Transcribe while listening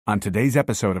On today's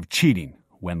episode of Cheating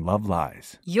When Love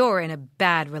Lies. You're in a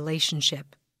bad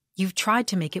relationship. You've tried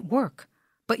to make it work,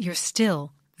 but you're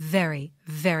still very,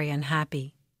 very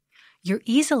unhappy. You're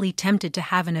easily tempted to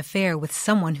have an affair with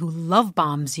someone who love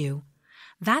bombs you.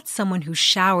 That's someone who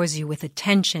showers you with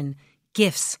attention,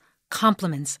 gifts,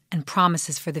 compliments, and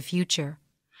promises for the future.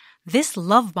 This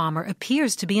love bomber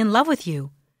appears to be in love with you,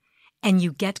 and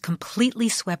you get completely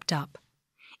swept up.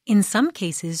 In some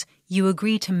cases, you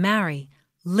agree to marry,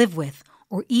 live with,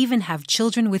 or even have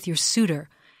children with your suitor,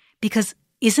 because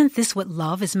isn't this what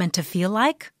love is meant to feel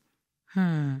like?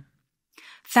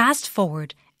 Fast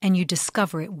forward, and you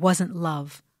discover it wasn't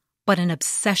love, but an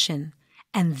obsession,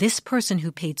 and this person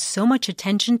who paid so much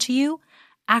attention to you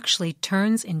actually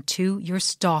turns into your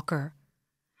stalker.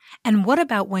 And what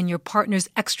about when your partner's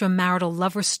extramarital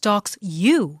lover stalks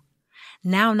you?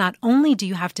 Now not only do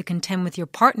you have to contend with your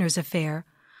partner's affair,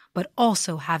 but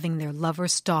also having their lover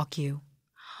stalk you.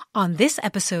 On this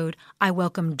episode, I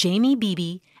welcome Jaimie,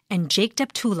 Beebe, and Jake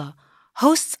Deptula,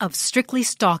 hosts of Strictly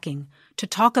Stalking, to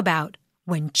talk about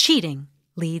when cheating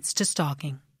leads to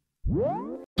stalking.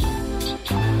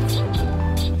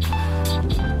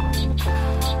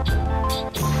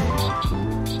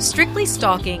 Strictly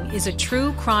Stalking is a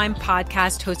true crime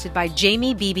podcast hosted by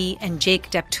Jaimie, Beebe, and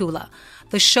Jake Deptula.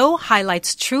 The show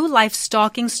highlights true life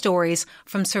stalking stories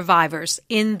from survivors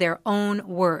in their own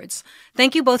words.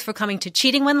 Thank you both for coming to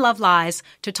Cheating When Love Lies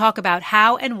to talk about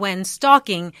how and when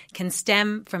stalking can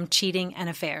stem from cheating and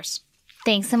affairs.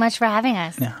 Thanks so much for having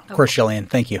us. Yeah, of course, Jillian.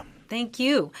 Thank you. Thank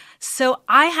you. So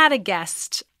I had a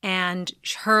guest, and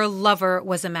her lover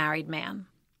was a married man.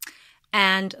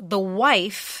 And the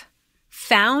wife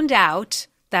found out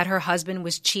that her husband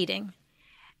was cheating.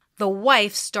 The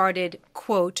wife started,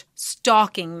 quote,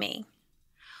 stalking me.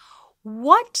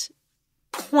 What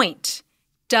point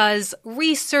does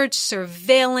research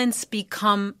surveillance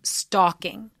become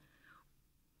stalking?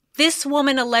 This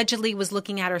woman allegedly was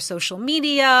looking at her social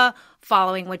media,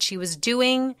 following what she was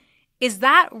doing. Is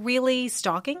that really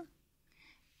stalking?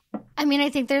 I mean, I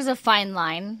think there's a fine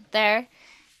line there.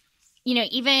 You know,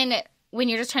 even when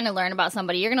you're just trying to learn about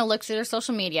somebody, you're going to look through their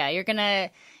social media. You're going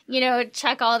to,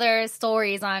 check all their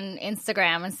stories on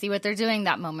Instagram and see what they're doing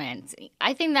that moment.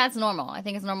 I think that's normal. I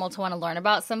think it's normal to want to learn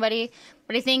about somebody.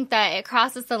 But I think that it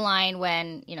crosses the line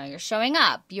when, you're showing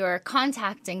up, you're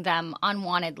contacting them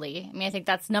unwantedly. I mean, I think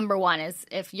that's number one is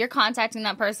if you're contacting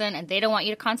that person and they don't want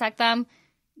you to contact them,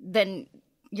 then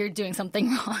you're doing something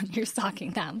wrong. You're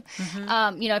stalking them.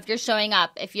 Mm-hmm. If you're showing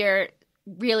up, if you're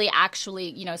really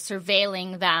actually,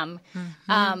 surveilling them,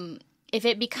 if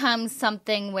it becomes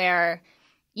something where,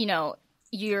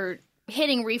 you're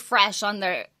hitting refresh on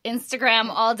their Instagram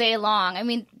all day long, I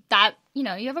mean, that, you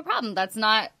have a problem. That's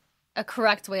not a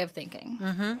correct way of thinking.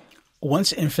 Mm-hmm.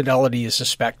 Once infidelity is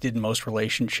suspected in most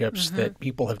relationships that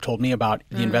people have told me about,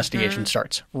 the investigation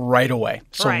starts right away.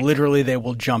 So literally they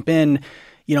will jump in.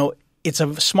 It's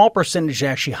a small percentage to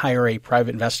actually hire a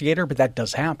private investigator, but that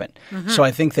does happen. So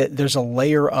I think that there's a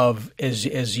layer of,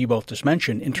 as you both just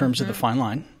mentioned, in terms of the fine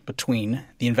line between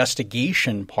the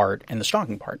investigation part and the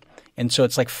stalking part. And so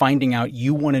it's like finding out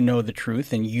you want to know the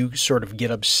truth and you sort of get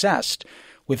obsessed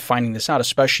with finding this out,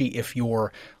 especially if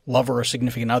your lover or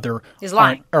significant other is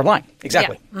lying. Are lying.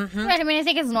 Exactly. Yeah. Right. I mean, I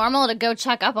think it's normal to go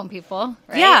check up on people,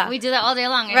 right? Yeah. We do that all day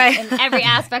long in every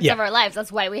aspect of our lives.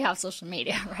 That's why we have social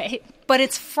media, right? But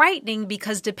it's frightening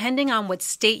because depending on what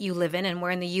state you live in, and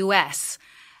we're in the U.S.,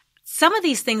 some of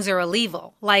these things are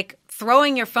illegal. Like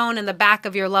throwing your phone in the back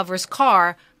of your lover's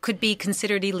car could be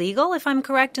considered illegal, if I'm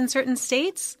correct, in certain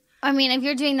states. I mean, if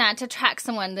you're doing that to track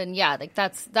someone, then yeah,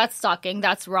 that's stalking.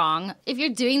 That's wrong. If you're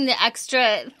doing the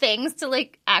extra things to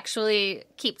actually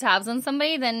keep tabs on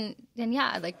somebody, then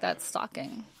yeah, that's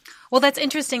stalking. Well, that's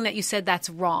interesting that you said that's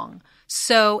wrong.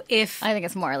 So if I think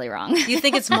it's morally wrong. You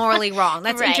think it's morally wrong.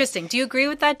 That's right. Interesting. Do you agree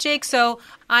with that, Jake? So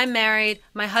I'm married,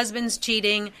 my husband's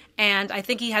cheating, and I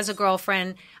think he has a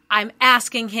girlfriend. I'm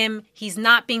asking him, he's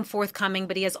not being forthcoming,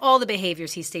 but he has all the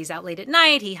behaviors. He stays out late at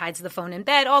night, he hides the phone in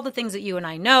bed, all the things that you and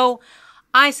I know.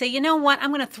 I say, you know what?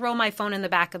 I'm going to throw my phone in the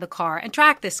back of the car and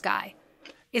track this guy.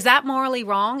 Is that morally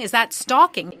wrong? Is that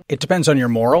stalking? It depends on your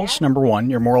morals, number one,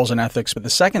 your morals and ethics. But the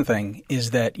second thing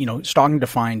is that, stalking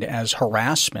defined as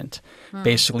harassment,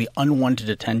 basically unwanted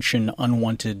attention,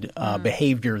 unwanted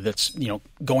behavior that's,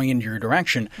 going into your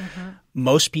direction.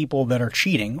 Most people that are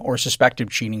cheating or suspect of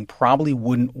cheating probably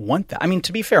wouldn't want that. I mean,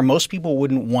 to be fair, most people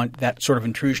wouldn't want that sort of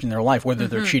intrusion in their life, whether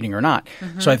they're cheating or not.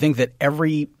 So I think that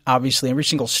every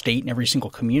single state and every single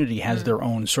community has their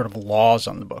own sort of laws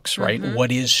on the books, right?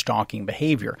 What is stalking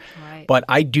behavior? Right. But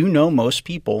I do know most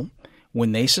people,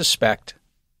 when they suspect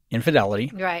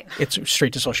infidelity. Right. It's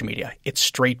straight to social media. It's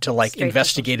straight to like Straight to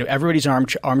investigative. Everybody's an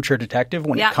armchair detective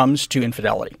when it comes to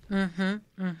infidelity.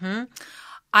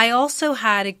 I also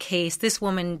had a case, this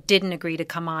woman didn't agree to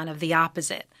come on, of the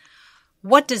opposite.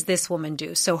 What does this woman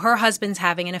do? So her husband's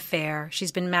having an affair.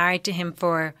 She's been married to him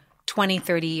for 20,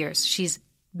 30 years. She's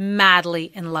madly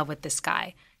in love with this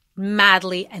guy,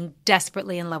 madly and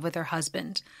desperately in love with her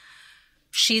husband.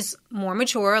 She's more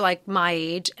mature, like my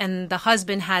age, and the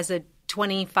husband has a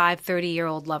 25,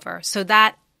 30-year-old lover. So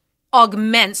that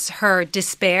augments her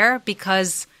despair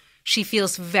because she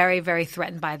feels very, very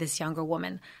threatened by this younger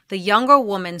woman. The younger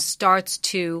woman starts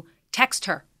to text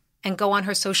her and go on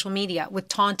her social media with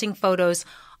taunting photos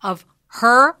of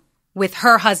her with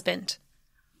her husband.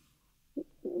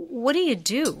 What do you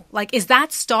do? Like, is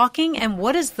that stalking? And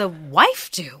what does the wife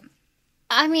do?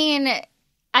 I mean,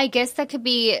 I guess that could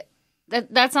be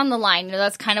that's on the line.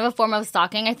 That's kind of a form of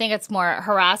stalking. I think it's more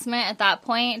harassment at that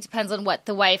point. It depends on what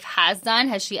the wife has done.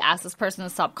 Has she asked this person to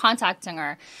stop contacting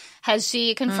her? Has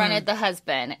she confronted the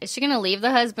husband? Is she going to leave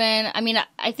the husband? I mean,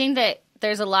 I think that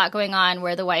there's a lot going on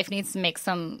where the wife needs to make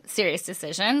some serious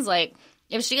decisions. Like,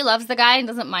 if she loves the guy and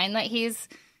doesn't mind that he's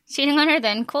cheating on her,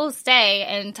 then cool, stay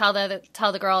and tell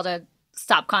the girl to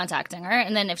stop contacting her.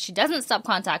 And then if she doesn't stop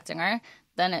contacting her,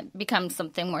 then it becomes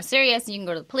something more serious and you can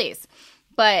go to the police.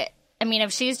 But I mean,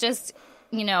 if she's just,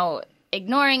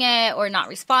 ignoring it or not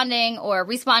responding or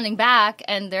responding back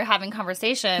and they're having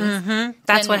conversations.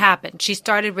 That's what happened. She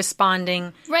started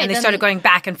responding and they started going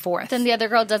back and forth. Then the other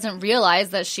girl doesn't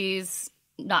realize that she's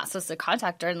not supposed to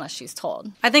contact her unless she's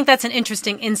told. I think that's an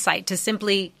interesting insight to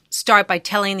simply start by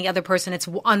telling the other person it's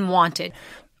unwanted.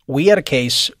 We had a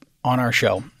case on our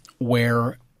show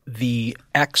where the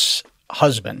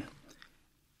ex-husband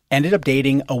ended up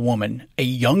dating a woman, a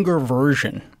younger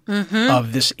version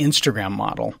of this Instagram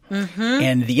model.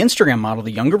 And the Instagram model,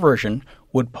 the younger version,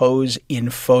 would pose in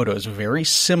photos very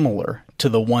similar to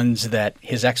the ones that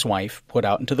his ex-wife put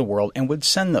out into the world and would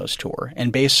send those to her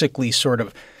and basically sort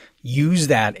of use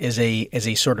that as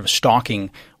a sort of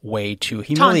stalking way to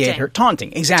humiliate her.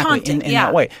 Taunting, exactly, in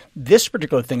that way. This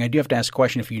particular thing, I do have to ask a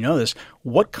question if you know this.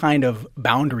 What kind of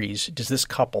boundaries does this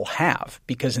couple have?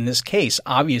 Because in this case,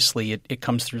 obviously, it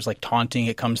comes through like taunting.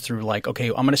 It comes through like, okay,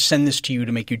 I'm going to send this to you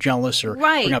to make you jealous or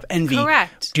bring up envy.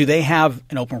 Correct. Do they have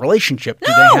an open relationship? No.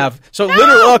 Do they have – so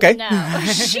literally – okay. No.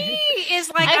 She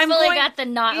is like, I fully got the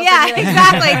not open Yeah, relationship.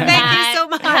 exactly. Thank you so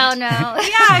much. Hell no.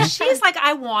 Yeah, she's like,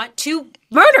 I want to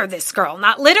murder this girl.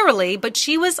 Not literally, but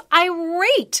she was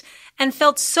irate and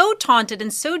felt so taunted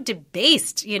and so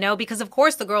debased, because of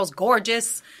course the girl's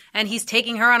gorgeous and he's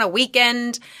taking her on a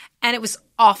weekend and it was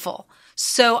awful.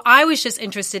 So I was just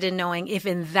interested in knowing if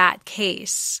in that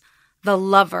case the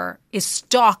lover is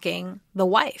stalking the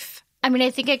wife. I mean,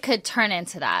 I think it could turn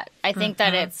into that. I think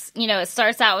that it's, it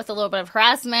starts out with a little bit of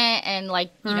harassment and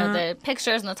the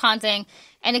pictures and the taunting,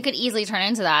 and it could easily turn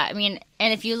into that. I mean,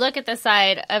 and if you look at the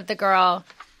side of the girl,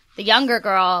 the younger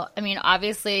girl, I mean,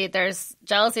 obviously there's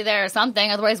jealousy there or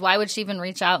something. Otherwise, why would she even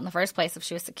reach out in the first place if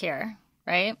she was secure,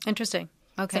 right? Interesting.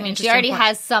 Okay. So, I mean, she already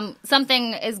has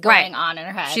something is going on in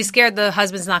her head. She's scared the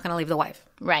husband's not going to leave the wife.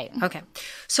 Right. Okay.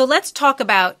 So let's talk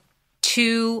about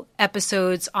 2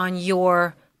 episodes on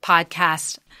your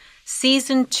podcast.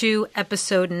 Season 2,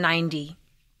 episode 90.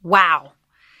 Wow.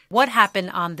 What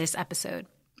happened on this episode?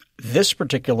 This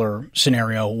particular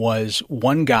scenario was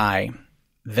one guy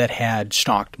that had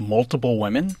stalked multiple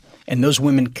women, and those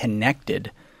women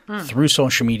connected through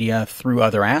social media, through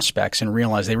other aspects, and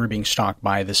realized they were being stalked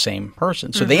by the same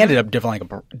person. So they ended up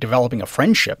developing a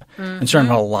friendship and sort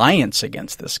of an alliance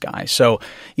against this guy. So,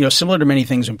 similar to many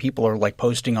things when people are like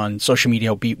posting on social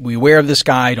media, be aware of this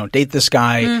guy, don't date this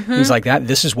guy, things like that.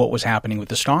 This is what was happening with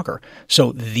the stalker.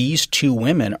 So these 2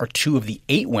 women are 2 of the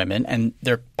 8 women, and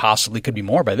there possibly could be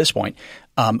more by this point,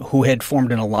 who had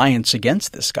formed an alliance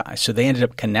against this guy. So they ended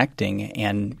up connecting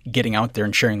and getting out there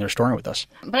and sharing their story with us.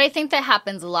 But I think that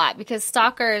happens a lot because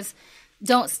stalkers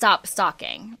don't stop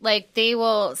stalking. Like, they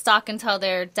will stalk until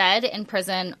they're dead in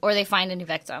prison or they find a new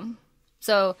victim.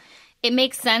 So it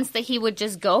makes sense that he would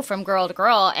just go from girl to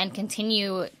girl and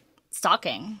continue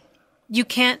stalking. You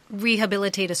can't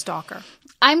rehabilitate a stalker.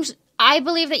 I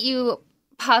believe that you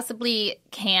possibly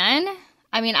can.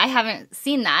 I mean, I haven't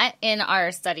seen that in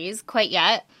our studies quite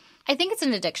yet. I think it's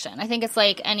an addiction. I think it's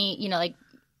like any, like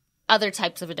other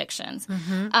types of addictions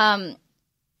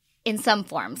in some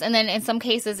forms. And then in some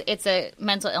cases, it's a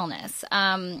mental illness.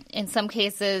 In some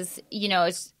cases,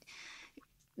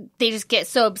 they just get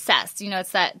so obsessed.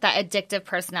 It's that addictive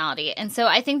personality. And so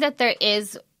I think that there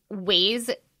is ways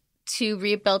to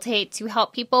rehabilitate, to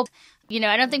help people.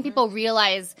 I don't think people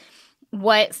realize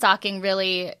what stalking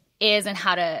really is and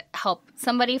how to help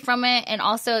somebody from it. And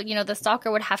also, you know, the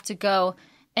stalker would have to go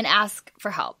and ask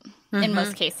for help in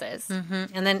most cases.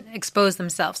 And then expose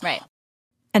themselves. Right.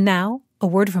 And now, a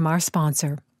word from our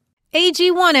sponsor.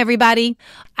 AG1, everybody.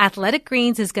 Athletic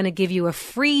Greens is going to give you a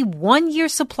free 1-year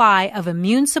supply of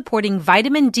immune-supporting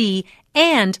vitamin D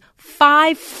and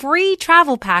 5 free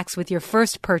travel packs with your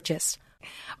first purchase.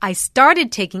 I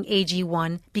started taking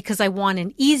AG1 because I want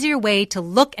an easier way to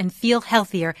look and feel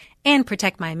healthier and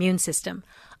protect my immune system.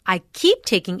 I keep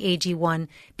taking AG1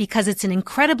 because it's an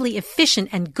incredibly efficient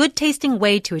and good-tasting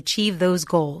way to achieve those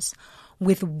goals.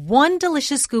 With 1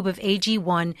 delicious scoop of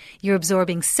AG1, you're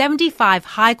absorbing 75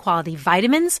 high-quality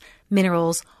vitamins,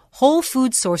 minerals, whole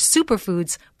food source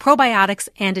superfoods, probiotics,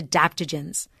 and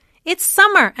adaptogens. It's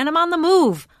summer and I'm on the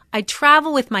move. I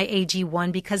travel with my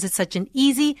AG1 because it's such an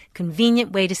easy,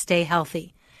 convenient way to stay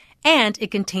healthy. And it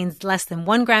contains less than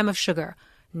 1 gram of sugar.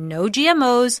 No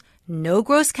GMOs, no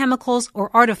gross chemicals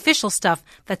or artificial stuff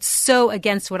that's so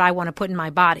against what I want to put in my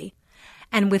body.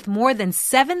 And with more than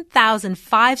 7,000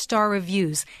 5-star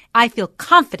reviews, I feel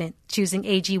confident choosing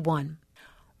AG1.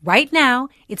 Right now,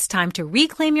 it's time to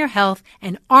reclaim your health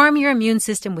and arm your immune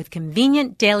system with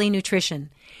convenient daily nutrition.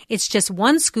 It's just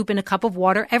 1 scoop in a cup of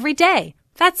water every day.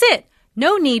 That's it.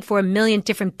 No need for a million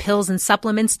different pills and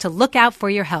supplements to look out for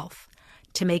your health.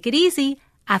 To make it easy,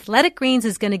 Athletic Greens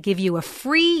is going to give you a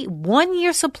free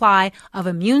 1-year supply of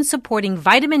immune-supporting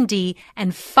vitamin D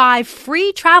and 5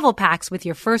 free travel packs with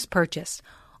your first purchase.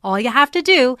 All you have to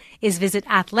do is visit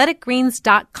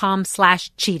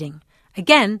athleticgreens.com/cheating.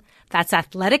 Again, that's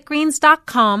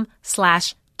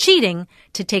athleticgreens.com/cheating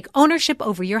to take ownership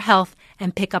over your health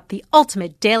and pick up the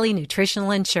ultimate daily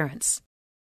nutritional insurance.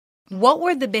 What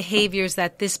were the behaviors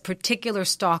that this particular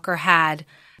stalker had?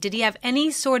 Did he have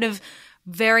any sort of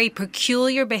very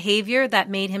peculiar behavior that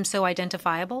made him so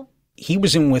identifiable? He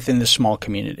was within this small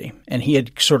community, and he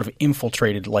had sort of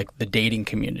infiltrated like the dating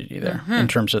community there in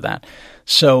terms of that.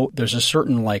 So there's a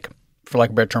certain, like, for lack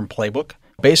of a better term, playbook,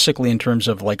 basically in terms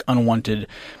of like unwanted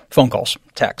phone calls,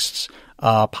 texts,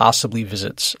 possibly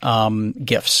visits,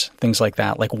 gifts, things like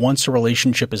that. Like once a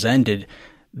relationship is ended,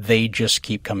 they just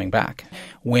keep coming back.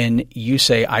 When you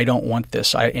say, I don't want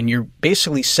this, and you're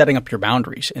basically setting up your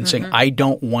boundaries and saying, I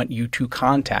don't want you to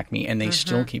contact me, and they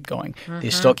still keep going. They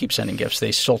still keep sending gifts.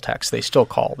 They still text. They still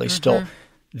call. They still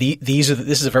 – this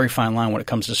is a very fine line when it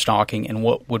comes to stalking and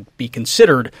what would be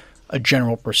considered a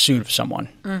general pursuit of someone.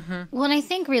 Well, and I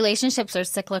think relationships are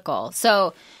cyclical.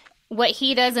 So what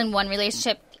he does in one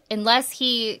relationship – unless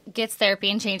he gets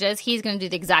therapy and changes, he's going to do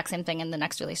the exact same thing in the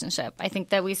next relationship. I think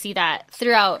that we see that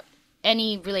throughout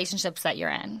any relationships that you're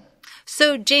in.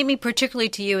 So, Jaimie, particularly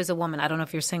to you as a woman, I don't know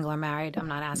if you're single or married. I'm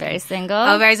not asking. Very single.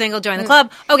 Oh, very single. Join the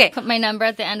club. Okay. Put my number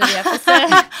at the end of the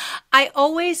episode. I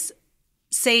always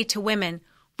say to women,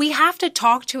 we have to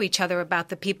talk to each other about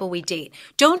the people we date.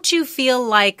 Don't you feel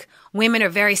like women are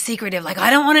very secretive? Like, I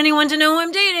don't want anyone to know who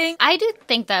I'm dating. I do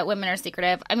think that women are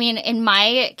secretive. I mean, in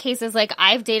my cases, like,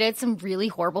 I've dated some really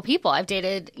horrible people. I've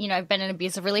dated, I've been in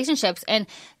abusive relationships and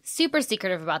super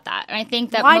secretive about that. And I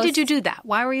think that Why did you do that?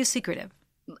 Why were you secretive?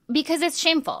 Because it's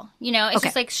shameful. It's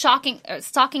just like stalking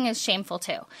is shameful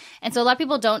too. And so a lot of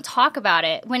people don't talk about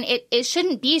it when it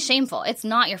shouldn't be shameful. It's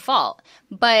not your fault.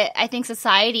 But I think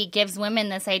society gives women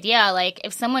this idea, like,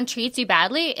 if someone treats you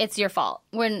badly, it's your fault.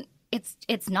 When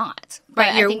it's not.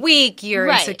 Right. You're weak, you're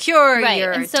insecure,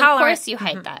 you're and so tolerant. Of course you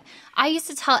hide that. I used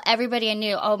to tell everybody I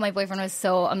knew, oh, my boyfriend was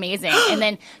so amazing. And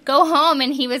then go home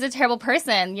and he was a terrible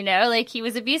person, like he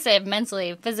was abusive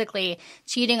mentally, physically,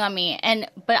 cheating on me.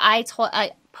 But I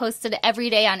posted every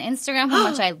day on Instagram how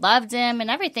much I loved him and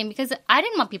everything because I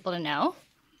didn't want people to know.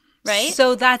 Right?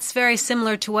 So that's very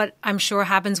similar to what I'm sure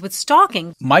happens with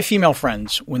stalking. My female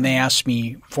friends, when they ask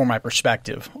me for my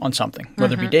perspective on something,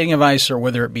 whether it be dating advice or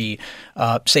whether it be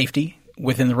safety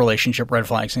within the relationship, red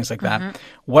flags, things like that,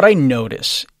 what I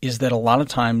notice is that a lot of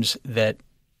times that,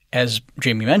 as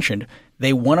Jaimie mentioned,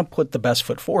 they want to put the best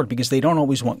foot forward because they don't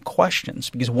always want questions.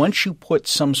 Because once you put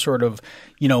some sort of,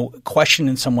 question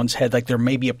in someone's head, like there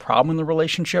may be a problem in the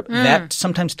relationship, that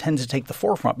sometimes tends to take the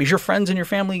forefront because your friends and your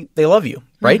family, they love you,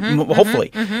 right?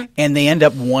 Hopefully. And they end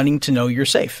up wanting to know you're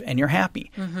safe and you're happy.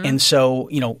 And so,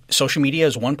 social media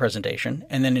is one presentation.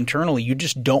 And then internally, you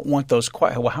just don't want those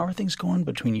well, how are things going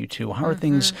between you two? How are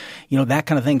things, that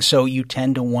kind of thing. So you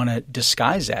tend to want to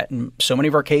disguise that. And so many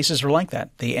of our cases are like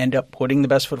that. They end up putting the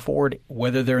best foot forward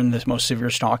whether they're in the most severe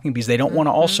stalking, because they don't want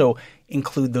to also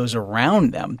include those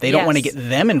around them. They don't want to get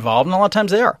them involved, and a lot of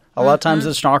times they are. A lot of times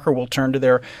the stalker will turn to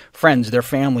their friends, their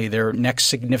family, their next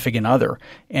significant other,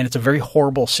 and it's a very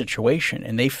horrible situation,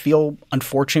 and they feel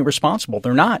unfortunately responsible.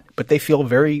 They're not, but they feel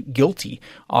very guilty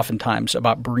oftentimes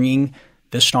about bringing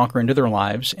this stalker into their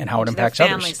lives and how it impacts their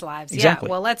others. Families' lives. Exactly.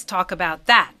 Yeah, well, let's talk about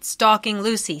that. Stalking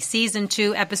Lucy, Season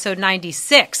 2, Episode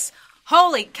 96.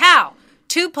 Holy cow!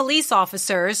 2 police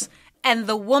officers and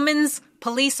the woman's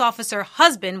police officer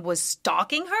husband was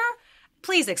stalking her?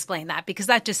 Please explain that, because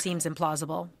that just seems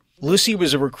implausible. Lucy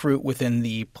was a recruit within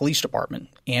the police department,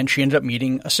 and she ended up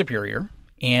meeting a superior,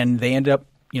 and they ended up,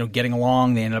 getting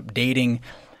along. They ended up dating,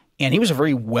 and he was a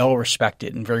very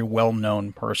well-respected and very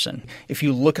well-known person. If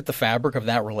you look at the fabric of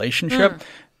that relationship,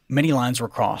 many lines were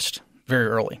crossed very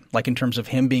early, like in terms of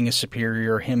him being a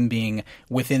superior, him being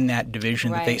within that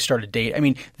division that they started dating. I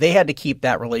mean, they had to keep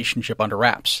that relationship under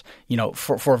wraps,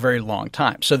 for a very long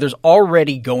time. So there's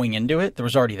already going into it, there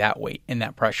was already that weight and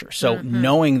that pressure. So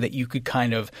knowing that you could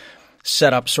kind of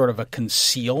set up sort of a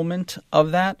concealment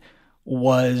of that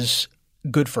was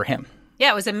good for him.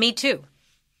 Yeah, it was a Me Too.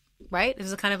 Right? It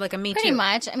was kind of like a Me Too. Pretty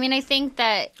much. I mean, I think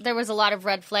that there was a lot of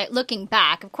red flag. Looking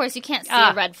back, of course, you can't see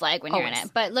a red flag when you're in it.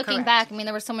 But looking back, I mean,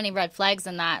 there were so many red flags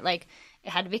in that. Like,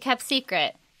 it had to be kept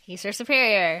secret. He's your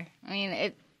superior. I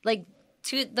mean,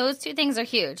 those 2 things are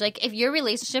huge. Like, if your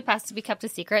relationship has to be kept a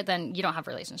secret, then you don't have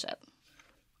a relationship.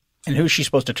 And who's she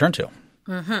supposed to turn to?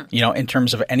 In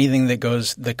terms of anything that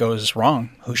goes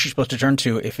wrong, who's she supposed to turn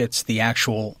to if it's the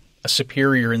actual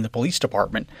superior in the police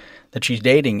department that she's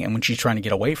dating and when she's trying to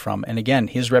get away from? And again,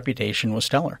 his reputation was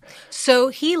stellar. So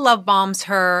he love bombs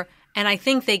her, and I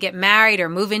think they get married or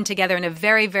move in together in a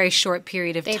very, very short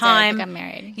period of time. They got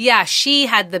married. Yeah, she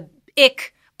had the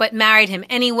ick, but married him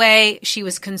anyway. She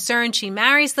was concerned. She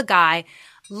marries the guy.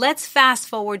 Let's fast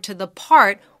forward to the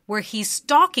part where he's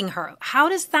stalking her. How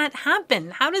does that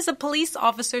happen? How does a police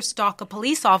officer stalk a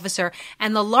police officer?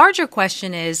 And the larger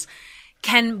question is,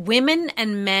 can women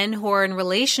and men who are in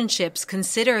relationships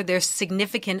consider their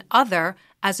significant other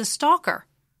as a stalker?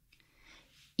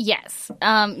 Yes.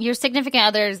 Your significant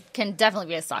others can definitely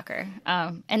be a stalker.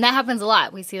 And that happens a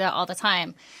lot. We see that all the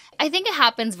time. I think it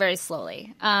happens very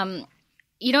slowly.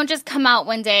 You don't just come out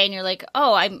one day and you're like,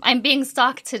 oh, I'm being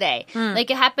stalked today. Like,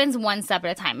 it happens one step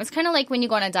at a time. It's kind of like when you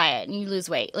go on a diet and you lose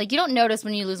weight. Like, you don't notice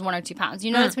when you lose 1 or 2 pounds.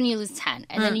 You notice when you lose 10,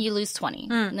 and then you lose 20.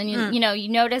 And then you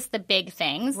notice the big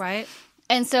things. Right.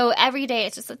 And so every day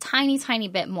it's just a tiny, tiny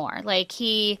bit more. Like,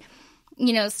 he,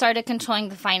 started controlling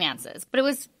the finances. But it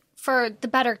was for the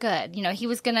better good. He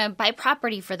was going to buy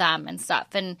property for them and stuff.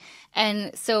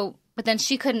 And so, but then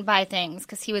she couldn't buy things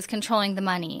because he was controlling the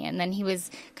money. And then he was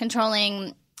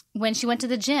controlling when she went to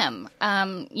the gym.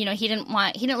 He didn't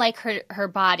like her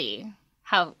body,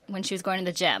 when she was going to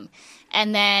the gym.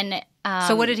 And then.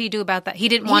 So what did he do about that? He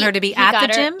didn't want her to be at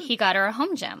the gym? He got her a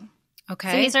home gym.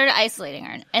 Okay. So he started isolating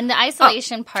her. And the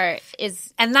isolation part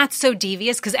is... And that's so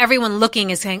devious because everyone looking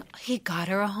is saying, he got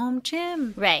her a home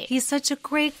gym. Right. He's such a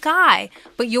great guy.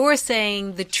 But you're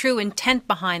saying the true intent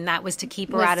behind that was to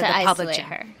keep her out of the public gym.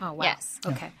 Her. Oh, wow. Yes.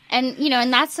 Okay. And,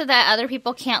 and that's so that other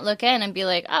people can't look in and be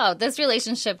like, oh, this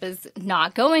relationship is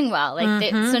not going well. Like,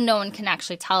 so no one can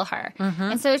actually tell her.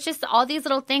 And so it's just all these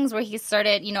little things where he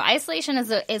started, isolation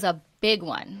is a big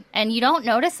one. And you don't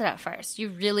notice it at first. You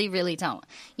really, really don't.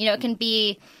 It can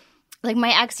be like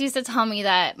my ex used to tell me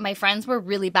that my friends were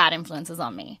really bad influences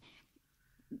on me.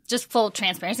 Just full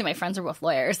transparency, my friends are both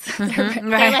lawyers. they're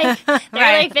like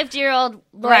 50-year-old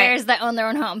lawyers that own their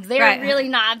own homes. They're really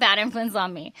not a bad influence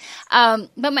on me.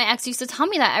 But my ex used to tell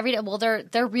me that every day. Well,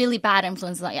 they're really bad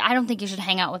influences on you. I don't think you should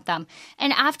hang out with them.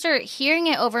 And after hearing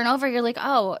it over and over, you're like,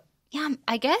 oh, yeah,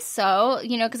 I guess so,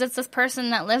 because it's this person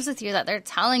that lives with you that they're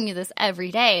telling you this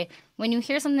every day. When you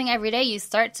hear something every day, you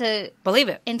start to believe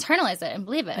it, internalize it and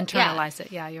believe it. Internalize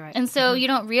it. Yeah, you're right. And so you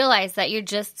don't realize that you're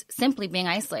just simply being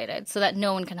isolated so that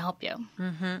no one can help you.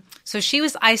 So she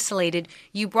was isolated.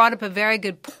 You brought up a very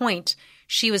good point.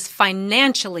 She was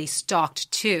financially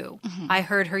stalked too. I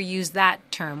heard her use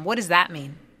that term. What does that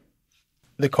mean?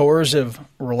 The coercive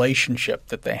relationship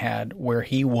that they had where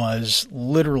he was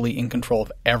literally in control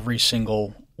of every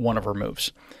single one of her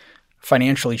moves.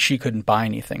 Financially, she couldn't buy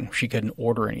anything. She couldn't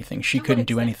order anything. She couldn't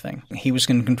do anything. He was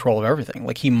in control of everything.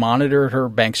 Like, he monitored her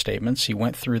bank statements. He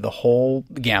went through the whole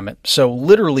gamut. So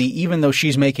literally, even though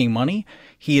she's making money,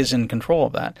 he is in control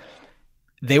of that.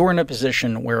 They were in a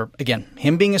position where, again,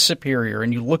 him being a superior,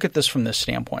 and you look at this from this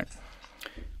standpoint,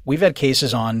 we've had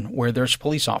cases on where there's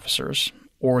police officers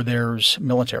or there's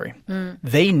military.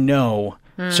 They know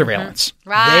surveillance.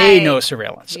 Right. They know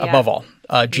surveillance above all.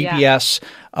 GPS,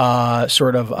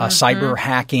 cyber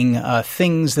hacking,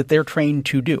 things that they're trained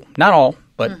to do. Not all,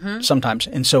 but sometimes.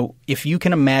 And so if you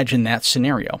can imagine that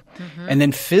scenario and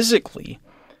then physically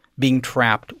being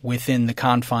trapped within the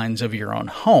confines of your own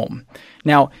home.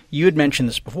 Now, you had mentioned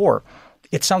this before.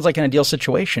 It sounds like an ideal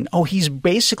situation. Oh, he's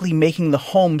basically making the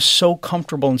home so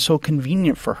comfortable and so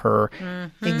convenient for her.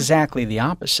 Exactly the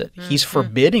opposite. He's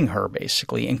forbidding her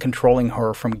basically and controlling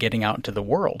her from getting out into the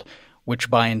world, which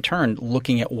by in turn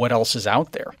looking at what else is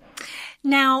out there.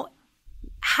 Now,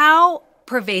 how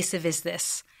pervasive is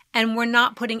this? And we're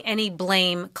not putting any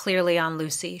blame clearly on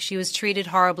Lucy. She was treated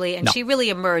horribly, and she really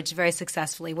emerged very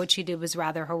successfully. What she did was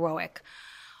rather heroic.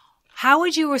 How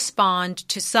would you respond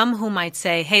to some who might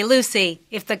say, hey, Lucy,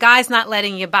 if the guy's not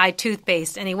letting you buy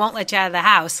toothpaste and he won't let you out of the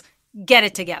house, get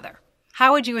it together?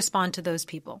 How would you respond to those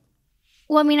people?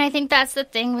 Well, I mean, I think that's the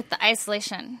thing with the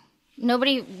isolation.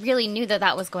 Nobody really knew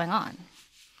that was going on.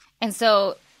 And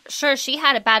so, sure, she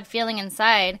had a bad feeling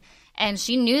inside, and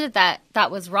she knew that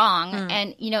was wrong.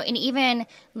 And, and even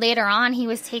later on, he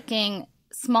was taking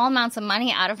small amounts of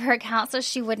money out of her account so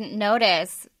she wouldn't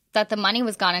notice that the money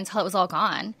was gone until it was all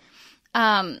gone.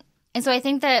 And so I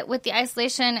think that with the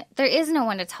isolation, there is no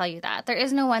one to tell you that. There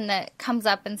is no one that comes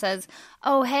up and says,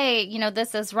 oh, hey,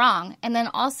 this is wrong. And then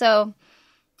also,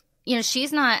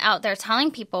 she's not out there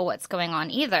telling people what's going on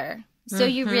either. So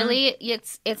you really,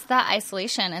 it's that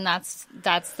isolation, and that's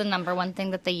the number one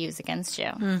thing that they use against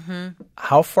you.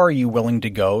 How far are you willing to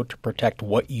go to protect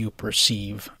what you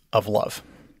perceive of love?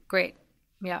 Great.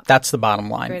 Yeah. That's the bottom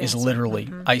line, Great is answer. literally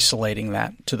isolating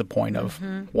that to the point of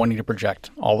wanting to project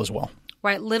all is well.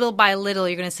 Right. Little by little,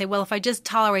 you're going to say, well, if I just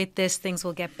tolerate this, things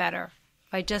will get better.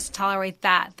 If I just tolerate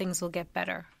that, things will get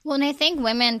better. Well, and I think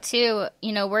women too,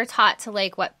 we're taught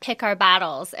to pick our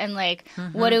battles and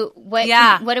what do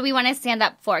we want to stand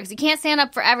up for? Because you can't stand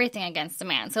up for everything against a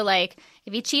man. So if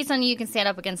he cheats on you, you can stand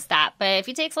up against that. But if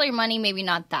he takes all your money, maybe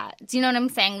not that. Do you know what I'm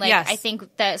saying? Yes. I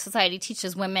think that society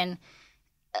teaches women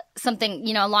something,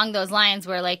 along those lines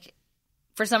where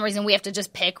for some reason we have to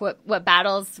just pick what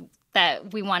battles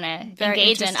that we want to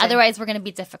engage in. Otherwise, we're going to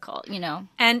be difficult,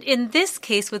 And in this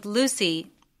case with Lucy,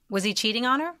 was he cheating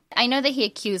on her? I know that he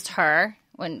accused her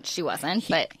when she wasn't,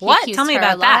 but he What? accused Tell me her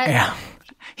about a that. lot. Yeah.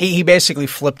 He basically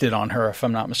flipped it on her, if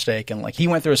I'm not mistaken. He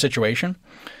went through a situation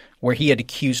where he had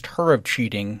accused her of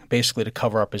cheating basically to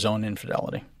cover up his own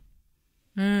infidelity.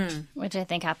 Which I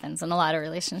think happens in a lot of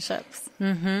relationships.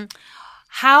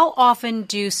 How often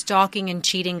do stalking and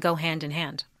cheating go hand in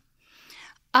hand?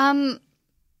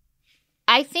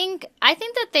 I think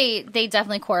that they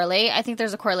definitely correlate. I think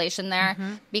there's a correlation there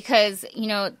because,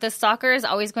 the stalker is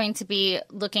always going to be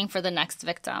looking for the next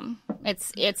victim.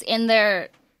 It's in their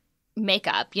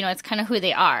makeup, it's kind of who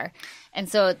they are. And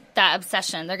so that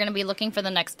obsession, they're going to be looking for the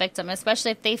next victim,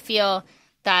 especially if they feel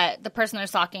that the person they're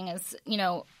stalking is,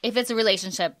 if it's a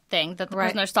relationship thing, that the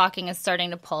person they're stalking is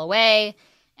starting to pull away,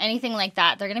 anything like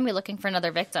that, they're going to be looking for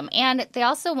another victim. And they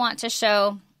also want to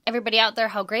show everybody out there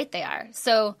how great they are.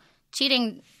 So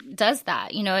cheating does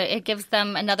that. It gives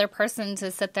them another person to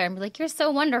sit there and be like, you're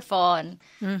so wonderful and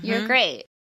you're great.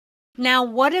 Now,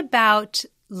 what about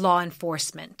law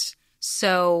enforcement?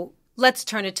 So let's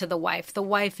turn it to the wife. The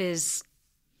wife is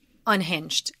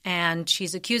unhinged and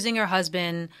she's accusing her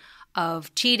husband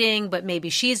of cheating, but maybe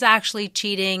she's actually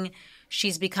cheating.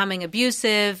 She's becoming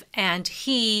abusive and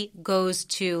he goes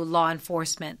to law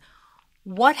enforcement.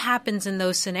 What happens in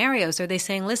those scenarios? Are they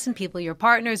saying, listen, people, you're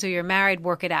partners or you're married,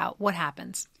 work it out? What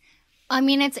happens? I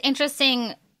mean, it's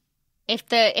interesting. If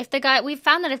the guy, we've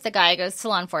found that if the guy goes to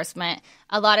law enforcement,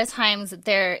 a lot of times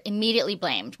they're immediately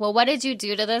blamed. Well, what did you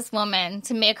do to this woman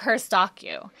to make her stalk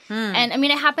you? And I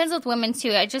mean, it happens with women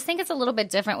too. I just think it's a little bit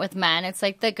different with men. It's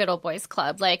like the good old boys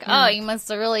club. Oh, you must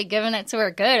have really given it to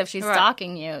her good if she's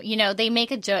stalking you. They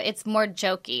make a joke. It's more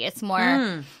jokey. It's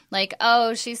more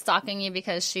oh, she's stalking you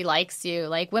because she likes you.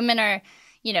 Women are,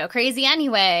 crazy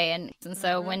anyway. And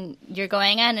so when you're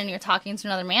going in and you're talking to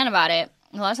another man about it,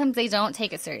 a lot of times they don't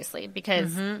take it seriously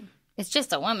because it's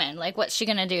just a woman. What's she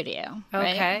going to do to you?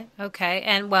 Right? Okay.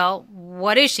 And, well,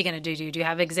 what is she going to do to you? Do you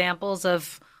have examples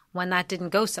of when that didn't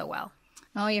go so well?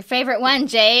 Oh, your favorite one,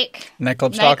 Jake.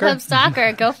 Nightclub stalker? Nightclub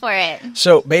stalker. Go for it.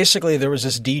 So basically there was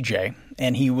this DJ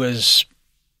and he was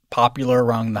popular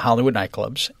around the Hollywood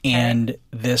nightclubs. And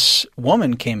this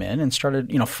woman came in and started,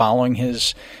 following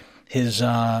his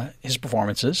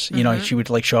performances. She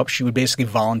would show up. She would basically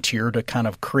volunteer to kind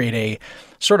of create a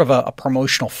sort of a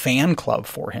promotional fan club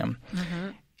for him.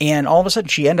 And all of a sudden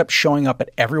she ended up showing up at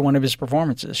every one of his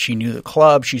performances. She knew the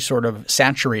club. She sort of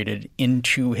saturated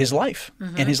into his life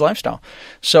and his lifestyle.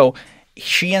 So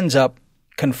she ends up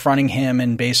confronting him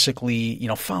and basically,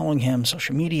 following him,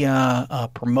 social media,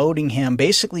 promoting him,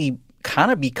 basically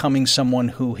kind of becoming someone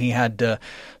who he had to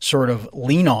sort of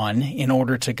lean on in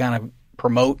order to kind of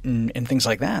promote and things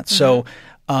like that. So,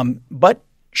 but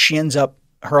she ends up,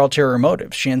 her ulterior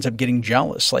motive, she ends up getting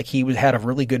jealous. Like he had a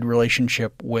really good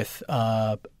relationship with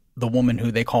the woman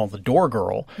who they call the door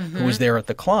girl, who was there at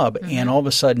the club. And all of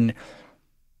a sudden,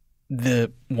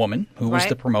 the woman who was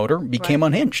the promoter became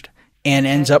unhinged and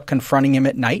ends up confronting him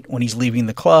at night when he's leaving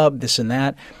the club, this and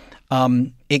that.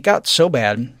 It got so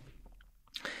bad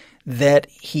that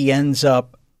she ends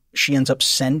up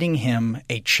sending him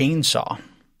a chainsaw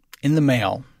in the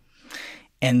mail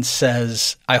and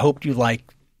says, "I hope you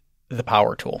like the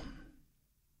power tool."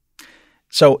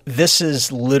 So this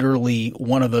is literally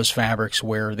one of those fabrics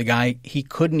where the guy, he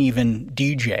couldn't even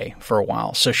DJ for a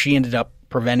while. So she ended up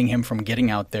preventing him from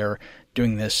getting out there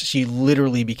doing this. She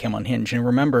literally became unhinged. And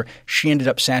remember, she ended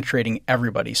up saturating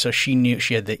everybody. So she knew,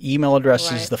 she had the email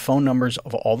addresses, the phone numbers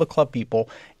of all the club people,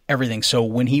 everything. So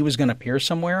when he was going to appear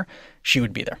somewhere, she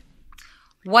would be there.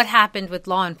 What happened with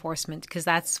law enforcement? Because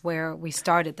that's where we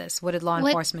started this. What did law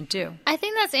enforcement do? I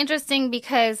think that's interesting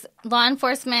because law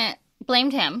enforcement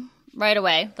blamed him right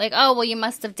away. Like, oh, well, you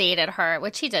must have dated her,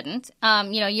 which he didn't.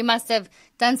 You must have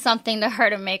done something to her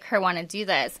to make her want to do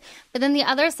this. But then the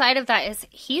other side of that is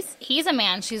he's a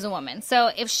man, she's a woman.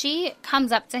 So if she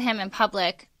comes up to him in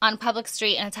public, on public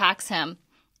street and attacks him,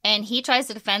 and he tries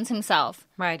to defend himself.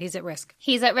 Right, he's at risk.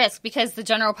 He's at risk because the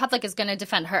general public is going to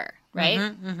defend her,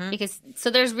 right? Because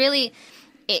so there's really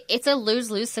it's a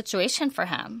lose-lose situation for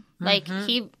him. Like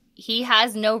he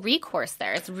has no recourse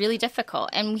there. It's really difficult.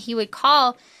 And he would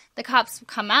call, the cops would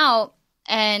come out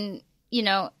and,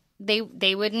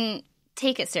 they wouldn't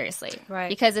take it seriously. Right.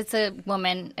 Because it's a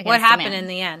woman against a man. What happened in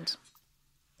the end?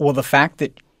 Well, the fact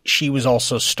that she was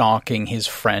also stalking his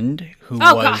friend who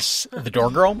was the door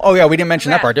girl. Oh, yeah, we didn't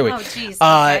mention that part, did we? Oh, jeez.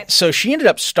 Okay. So she ended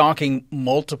up stalking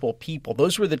multiple people.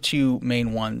 Those were the two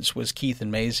main ones, was Keith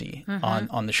and Maisie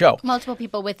on the show. Multiple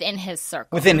people within his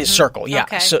circle. Within his circle, yeah.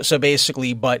 Okay. So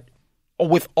basically, but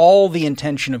with all the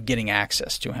intention of getting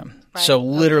access to him. Right. So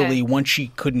literally, once she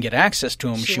couldn't get access to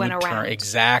him, she went would turn. around.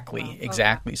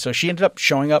 Exactly. So she ended up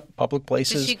showing up public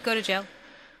places. Did she go to jail?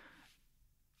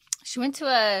 She went to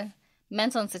a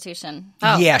mental institution.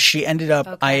 Oh. Yeah, she ended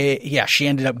up. She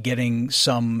ended up getting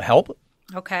some help.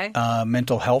 Okay.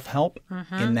 Mental health help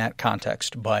in that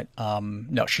context, but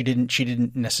no, she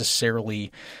didn't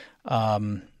necessarily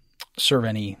serve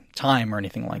any time or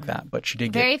anything like that. But she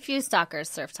did. Very few stalkers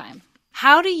serve time.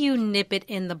 How do you nip it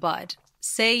in the bud?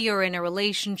 Say you're in a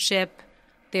relationship,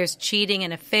 there's cheating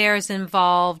and affairs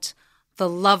involved. The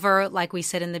lover, like we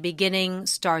said in the beginning,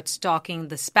 starts stalking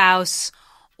the spouse,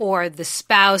 or the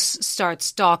spouse starts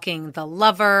stalking the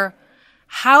lover.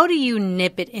 How do you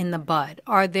nip it in the bud?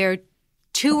 Are there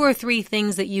 2 or 3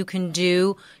 things that you can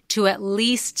do to at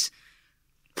least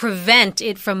prevent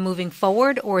it from moving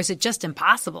forward, or is it just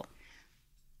impossible?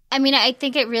 I mean, I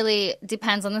think it really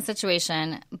depends on the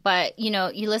situation, but, you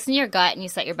listen to your gut and you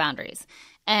set your boundaries.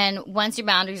 And once your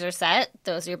boundaries are set,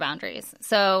 those are your boundaries.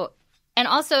 So, and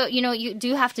also, you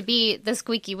do have to be the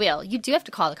squeaky wheel. You do have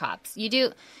to call the cops. You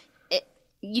do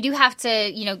have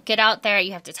to, get out there.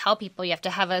 You have to tell people. You have to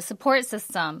have a support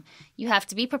system. You have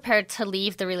to be prepared to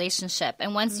leave the relationship.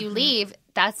 And once you leave,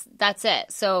 that's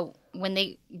it. So when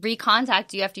they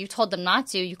recontact you after you told them not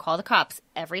to, you call the cops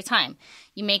every time.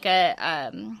 You make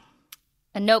a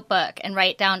notebook and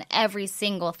write down every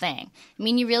single thing. I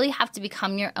mean, you really have to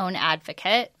become your own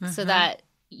advocate so that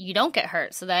you don't get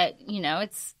hurt, so that,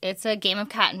 it's a game of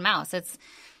cat and mouse. It's,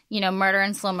 murder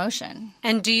in slow motion.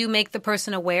 And do you make the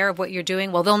person aware of what you're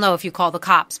doing? Well, they'll know if you call the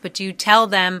cops, but do you tell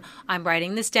them, I'm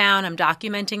writing this down, I'm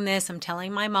documenting this, I'm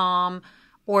telling my mom,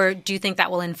 or do you think that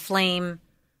will inflame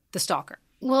the stalker?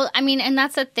 Well, I mean, and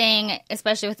that's the thing,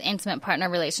 especially with intimate partner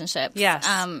relationships. Yes.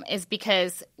 Is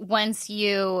because once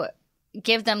you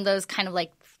give them those kind of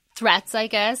like threats, I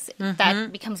guess,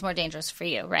 that becomes more dangerous for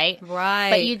you, right?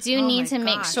 Right. But you do need to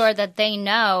make sure that they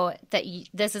know that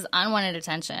this is unwanted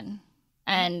attention.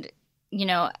 And,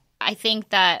 I think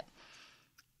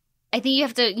you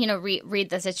have to, read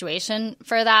the situation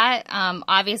for that.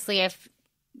 Obviously, if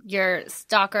your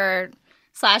stalker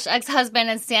 / ex-husband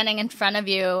is standing in front of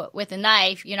you with a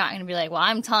knife, you're not going to be like, well,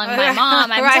 I'm telling my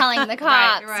mom, I'm telling the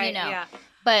cops, Yeah.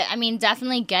 But, I mean,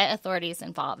 definitely get authorities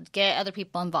involved. Get other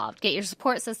people involved. Get your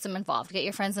support system involved. Get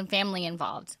your friends and family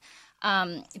involved.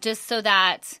 Just so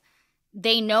that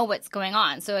they know what's going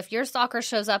on. So if your stalker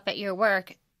shows up at your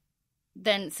work,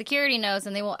 then security knows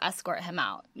and they will escort him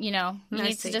out. You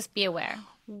need to just be aware.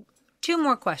 2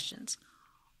 more questions.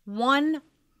 One,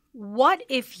 what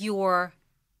if you're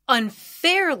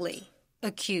unfairly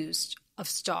accused of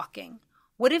stalking?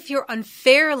 What if you're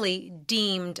unfairly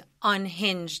deemed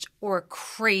unhinged or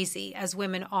crazy, as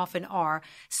women often are,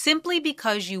 simply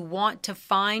because you want to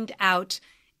find out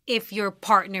if your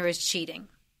partner is cheating,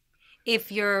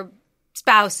 if your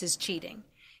spouse is cheating?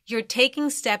 You're taking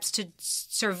steps to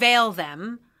surveil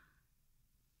them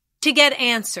to get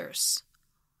answers.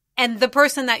 And the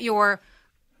person that you're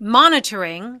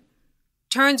monitoring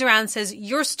turns around and says,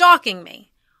 you're stalking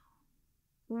me.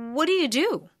 What do you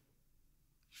do?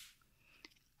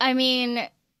 I mean,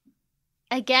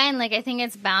 again, like, I think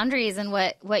it's boundaries and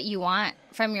what you want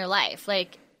from your life.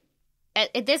 Like,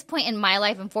 at this point in my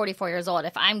life, I'm 44 years old.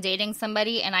 If I'm dating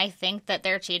somebody and I think that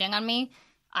they're cheating on me,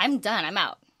 I'm done. I'm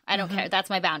out. I don't care. That's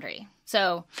my boundary.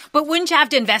 So, but wouldn't you have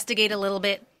to investigate a little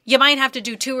bit? You might have to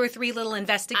do 2 or 3 little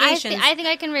investigations. I think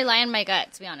I can rely on my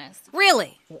gut, to be honest.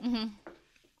 Really? Mm-hmm.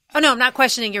 Oh, no, I'm not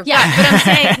questioning your gut. But I'm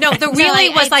saying, no, the really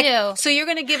was like, do. So you're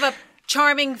going to give a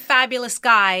charming, fabulous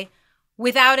guy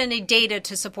without any data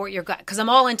to support your gut? Because I'm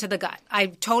all into the gut. I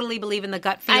totally believe in the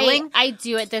gut feeling. I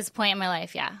do at this point in my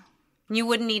life, yeah. You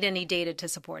wouldn't need any data to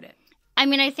support it. I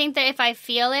mean, I think that if I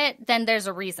feel it, then there's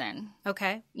a reason.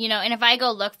 Okay. You know, and if I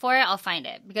go look for it, I'll find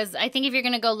it. Because I think if you're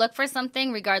going to go look for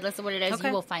something, regardless of what it is,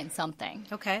 you will find something.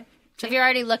 Okay. So if you're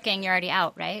already looking, you're already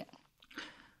out, right?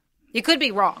 You could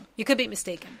be wrong. You could be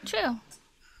mistaken. True.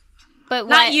 But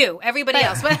not you, everybody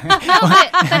else. But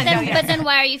then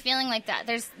why are you feeling like that?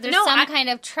 There's kind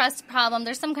of trust problem.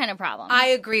 There's some kind of problem. I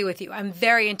agree with you. I'm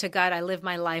very into gut. I live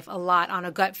my life a lot on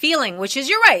a gut feeling, which is,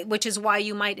 you're right, which is why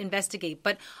you might investigate.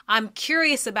 But I'm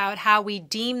curious about how we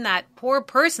deem that poor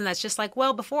person that's just like,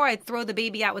 well, before I throw the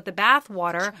baby out with the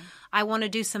bathwater, I want to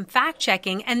do some fact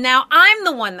checking, and now I'm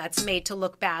the one that's made to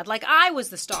look bad, like I was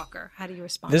the stalker. How do you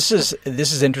respond? This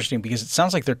is interesting because it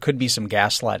sounds like there could be some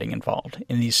gaslighting involved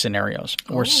in these scenarios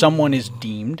where someone is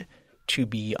deemed to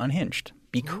be unhinged,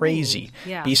 be crazy,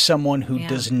 be someone who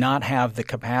does not have the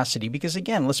capacity. Because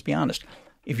again, let's be honest,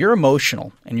 if you're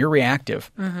emotional and you're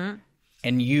reactive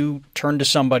and you turn to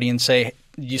somebody and say,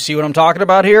 you see what I'm talking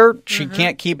about here? She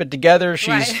can't keep it together.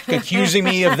 She's accusing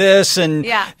me of this and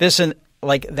this and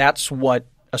like, that's what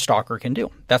a stalker can do.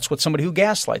 That's what somebody who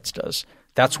gaslights does.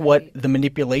 That's what the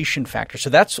manipulation factor. So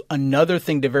that's another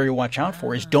thing to very watch out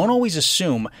for is don't always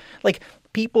assume, like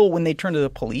people when they turn to the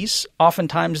police,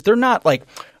 oftentimes they're not like,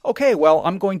 okay, well,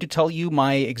 I'm going to tell you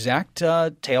my exact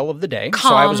tale of the day.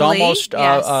 Calmly, so I was almost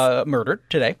murdered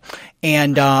today.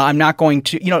 And I'm not going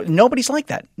to, nobody's like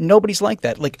that. Nobody's like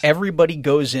that. Like everybody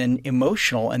goes in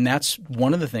emotional. And that's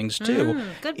one of the things too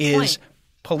is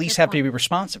police have to be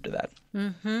responsive to that.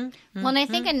 Well, and I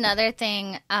think another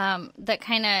thing that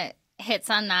kind of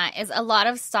hits on that is a lot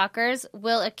of stalkers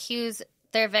will accuse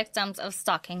their victims of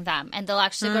stalking them, and they'll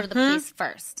actually go to the police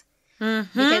first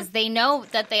because they know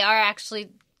that they are actually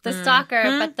the stalker,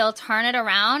 but they'll turn it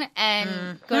around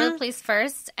and go to the police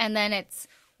first, and then it's,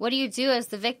 what do you do as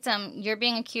the victim? You're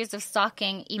being accused of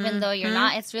stalking even though you're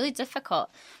not. It's really difficult.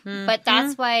 But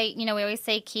that's why, we always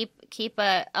say keep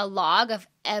a log of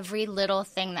every little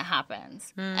thing that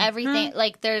happens. Everything.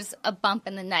 Like there's a bump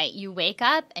in the night. You wake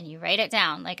up and you write it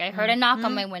down. Like I heard a knock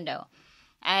on my window.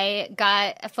 I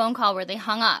got a phone call where they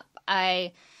hung up.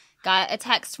 I got a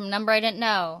text from a number I didn't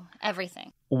know.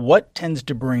 Everything. What tends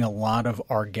to bring a lot of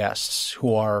our guests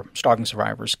who are stalking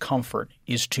survivors comfort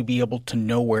is to be able to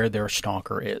know where their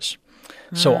stalker is.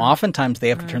 So oftentimes they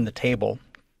have to turn the table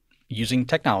using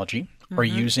technology or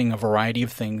using a variety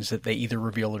of things that they either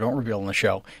reveal or don't reveal in the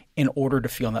show in order to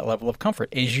feel that level of comfort.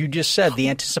 As you just said, the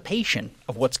anticipation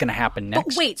of what's going to happen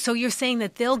next. But wait, so you're saying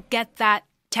that they'll get that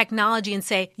technology and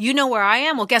say, you know where I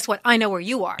am? Well, guess what? I know where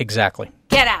you are. Exactly.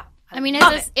 Get out. I mean,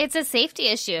 it's a safety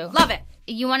issue. Love it.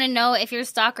 You want to know if your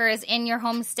stalker is in your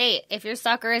home state, if your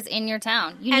stalker is in your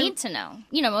town. You need to know.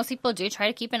 Most people do try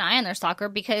to keep an eye on their stalker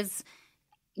because,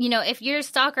 if your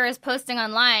stalker is posting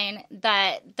online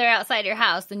that they're outside your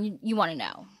house, then you want to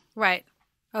know. Right.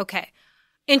 Okay.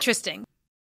 Interesting.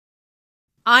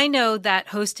 I know that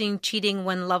hosting Cheating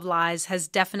When Love Lies has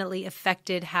definitely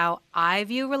affected how I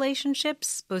view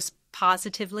relationships, both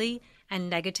positively and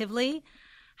negatively.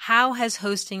 How has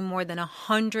hosting more than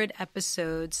 100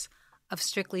 episodes of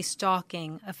Strictly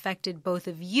Stalking affected both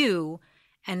of you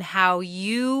and how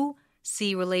you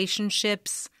see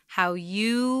relationships, how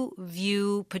you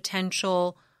view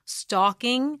potential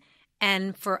stalking,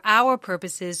 and for our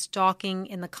purposes, stalking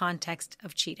in the context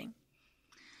of cheating?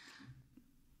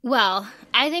 Well,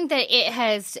 I think that it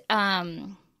has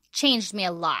changed me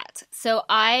a lot. So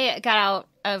I got out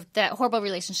of that horrible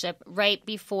relationship right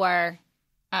before,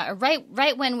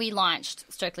 right when we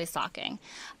launched Strictly Stalking.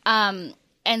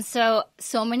 And so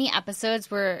many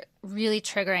episodes were really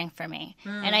triggering for me.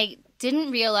 And I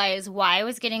didn't realize why I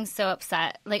was getting so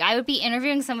upset. Like, I would be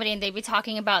interviewing somebody and they'd be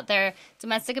talking about their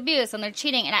domestic abuse and their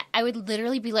cheating. And I would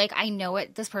literally be like, I know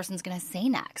what this person's going to say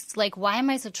next. Like, why am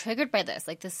I so triggered by this?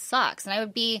 Like, this sucks. And I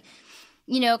would be,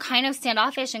 kind of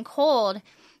standoffish and cold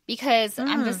because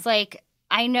I'm just like,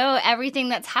 I know everything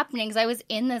that's happening because I was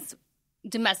in this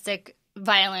domestic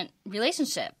violent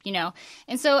relationship,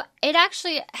 And so it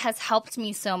actually has helped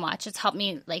me so much. It's helped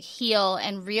me like heal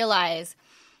and realize,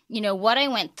 what I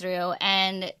went through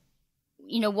and,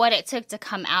 what it took to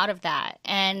come out of that.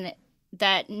 And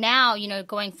that now,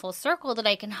 going full circle that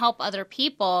I can help other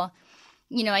people,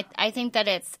 I think that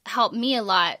it's helped me a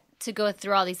lot to go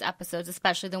through all these episodes,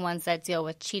 especially the ones that deal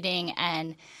with cheating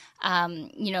and,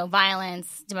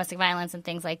 violence, domestic violence and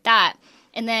things like that.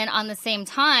 And then on the same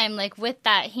time, like with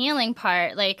that healing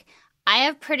part, like I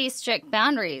have pretty strict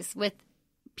boundaries with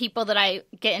people that I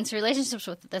get into relationships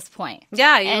with at this point.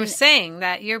 Yeah, you were saying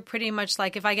that you're pretty much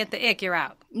like, if I get the ick, you're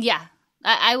out. Yeah.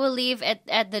 I will leave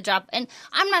at the drop. And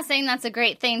I'm not saying that's a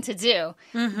great thing to do,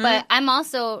 but I'm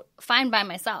also fine by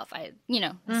myself. I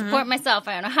support myself.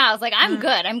 I own a house. Like, I'm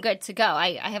good. I'm good to go.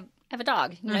 I have a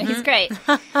dog. He's great.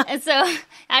 And so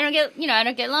I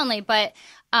don't get lonely. But,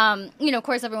 of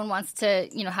course, everyone wants to,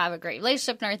 have a great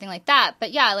relationship and everything like that.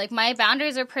 But, yeah, like, my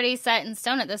boundaries are pretty set in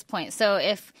stone at this point. So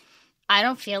if I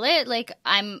don't feel it, like,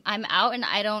 I'm out and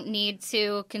I don't need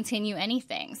to continue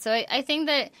anything. So I think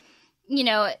that,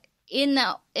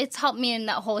 it's helped me in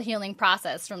that whole healing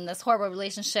process from this horrible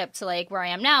relationship to like where I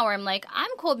am now, where I'm like, I'm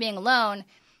cool being alone,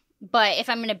 but if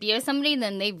I'm going to be with somebody,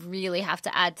 then they really have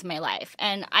to add to my life.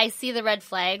 And I see the red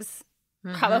flags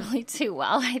probably too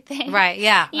well, I think. Right,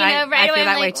 yeah. Right I away feel I'm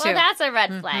that like, way too. well, that's a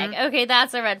red flag. Okay,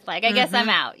 that's a red flag. I guess I'm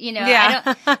out.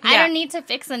 I don't need to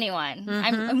fix anyone.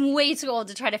 I'm way too old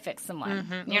to try to fix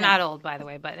someone. You're not old, by the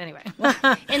way, but anyway.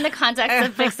 In the context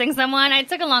of fixing someone, I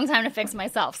took a long time to fix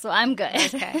myself, so I'm good.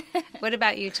 Okay. What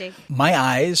about you, Jake? My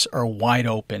eyes are wide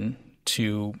open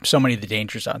to so many of the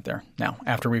dangers out there now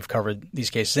after we've covered these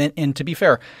cases. And to be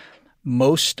fair,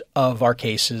 most of our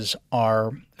cases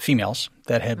are females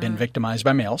that have been victimized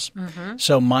by males.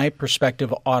 So my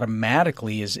perspective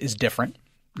automatically is different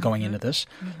going into this.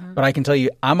 But I can tell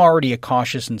you, I'm already a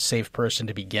cautious and safe person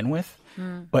to begin with.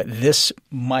 But this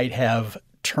might have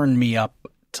turned me up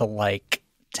to like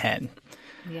 10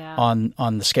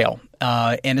 on the scale.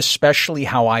 And especially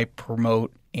how I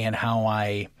promote and how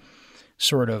I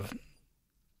sort of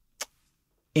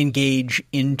engage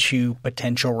into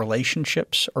potential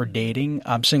relationships or dating.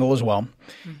 I'm single as well.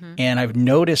 And I've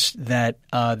noticed that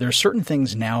there's certain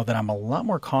things now that I'm a lot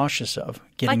more cautious of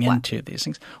getting into these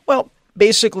things. Well,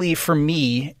 basically for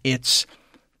me, it's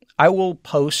I will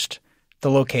post the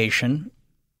location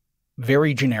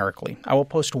very generically. I will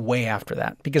post way after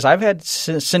that because I've had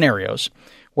scenarios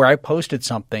where I posted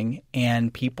something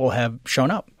and people have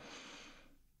shown up.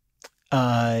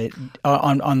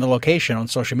 On the location on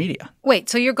social media. Wait,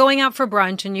 so you're going out for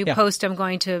brunch and you post, I'm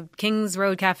going to Kings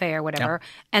Road Cafe or whatever,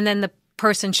 and then the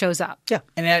person shows up. Yeah,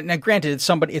 and now, granted, it's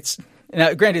somebody. Why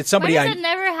does it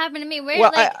never happen to me?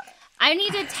 I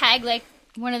need to tag like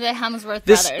one of the Hemsworth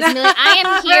brothers and be like, I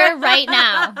am here right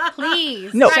now.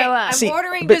 Please show up. I'm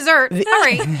ordering dessert.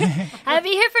 Sorry. I'll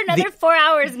be here for another 4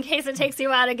 hours in case it takes you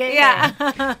a while to get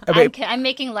here. I'm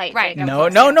making light. Right. No.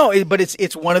 But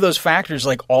it's one of those factors,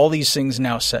 like all these things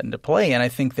now set into play. And I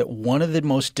think that one of the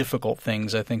most difficult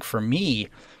things, I think, for me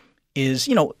is,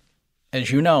 as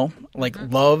you know, like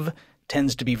love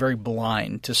tends to be very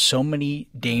blind to so many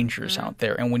dangers out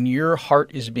there. And when your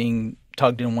heart is being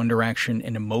tugged in one direction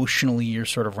and emotionally you're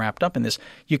sort of wrapped up in this,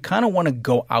 you kind of want to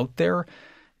go out there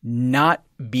not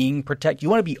being protected. You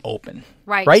want to be open.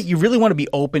 Right? You really want to be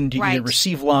open to either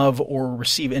receive love or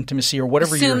receive intimacy or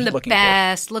whatever you're looking for. Assume the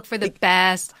best. Look for the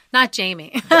best. Not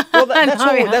Jaimie. Well,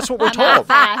 that's what we're told.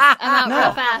 I'm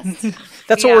out real fast.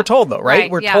 That's what we're told, though,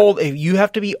 right? We're told if you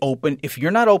have to be open. If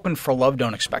you're not open for love,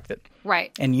 don't expect it.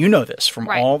 Right. And you know this from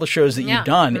all the shows that you've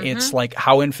done. It's like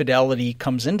how infidelity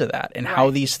comes into that and how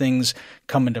these things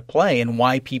come into play and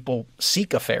why people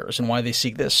seek affairs and why they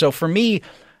seek this. So for me,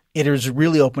 it has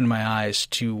really opened my eyes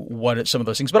to what some of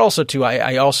those things, but also to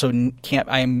I also can't.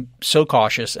 I'm so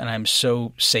cautious and I'm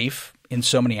so safe in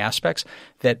so many aspects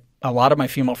that a lot of my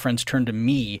female friends turn to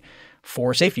me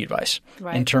for safety advice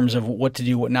in terms of what to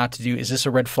do, what not to do. Is this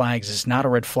a red flag? Is this not a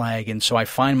red flag? And so I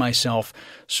find myself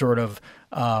sort of,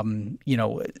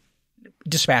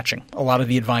 dispatching a lot of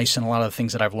the advice and a lot of the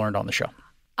things that I've learned on the show.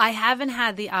 I haven't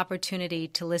had the opportunity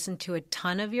to listen to a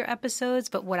ton of your episodes,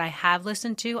 but what I have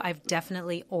listened to, I've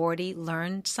definitely already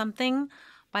learned something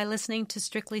by listening to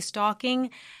Strictly Stalking.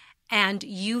 And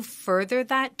you further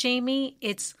that, Jaimie,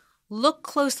 it's look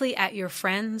closely at your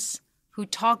friends who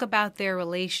talk about their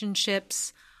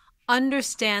relationships,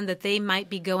 understand that they might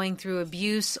be going through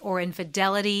abuse or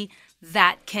infidelity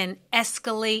that can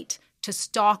escalate to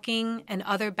stalking and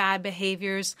other bad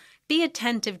behaviors. Be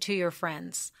attentive to your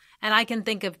friends. And I can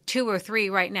think of 2 or 3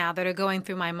 right now that are going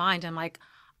through my mind. I'm like,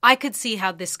 I could see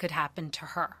how this could happen to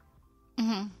her.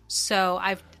 Mm-hmm. So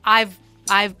I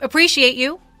appreciate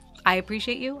you. I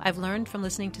appreciate you. I've learned from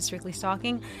listening to Strictly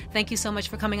Stalking. Thank you so much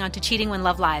for coming on to Cheating When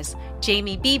Love Lies.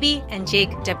 Jaimie Beebe and Jake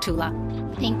Deptula.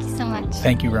 Thank you so much.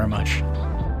 Thank you very much.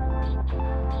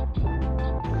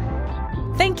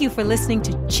 Thank you for listening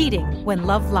to Cheating When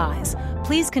Love Lies.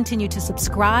 Please continue to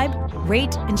subscribe,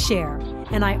 rate, and share.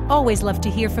 And I always love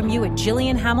to hear from you at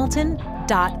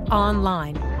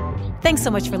Jillianhamilton.online. Thanks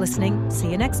so much for listening. See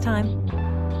you next time.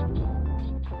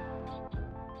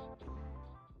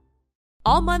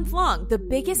 All month long, the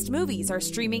biggest movies are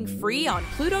streaming free on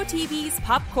Pluto TV's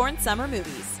Popcorn Summer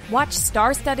Movies. Watch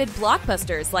star-studded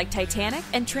blockbusters like Titanic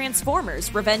and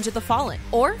Transformers: Revenge of the Fallen,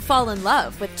 or fall in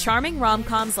love with charming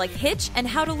rom-coms like Hitch and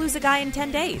How to Lose a Guy in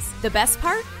 10 Days. The best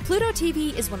part? Pluto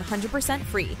TV is 100%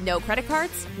 free. No credit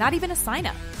cards, not even a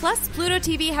sign-up. Plus, Pluto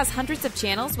TV has hundreds of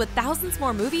channels with thousands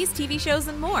more movies, TV shows,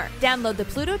 and more. Download the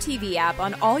Pluto TV app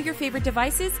on all your favorite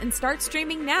devices and start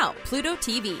streaming now. Pluto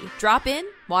TV. Drop in,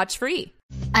 watch free.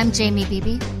 I'm Jaimie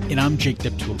Beebe. And I'm Jake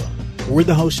Deptula. We're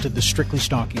the host of the Strictly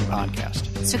Stalking podcast.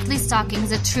 Strictly Stalking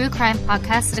is a true crime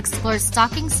podcast that explores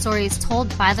stalking stories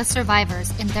told by the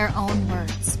survivors in their own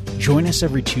words. Join us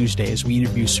every Tuesday as we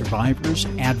interview survivors,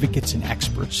 advocates, and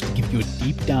experts to give you a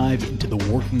deep dive into the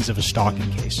workings of a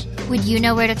stalking case. Would you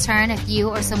know where to turn if you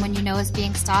or someone you know is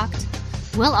being stalked?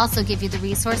 We'll also give you the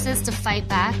resources to fight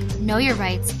back, know your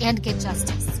rights, and get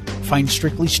justice. Find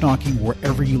Strictly Stalking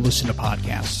wherever you listen to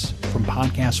podcasts from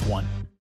Podcast One.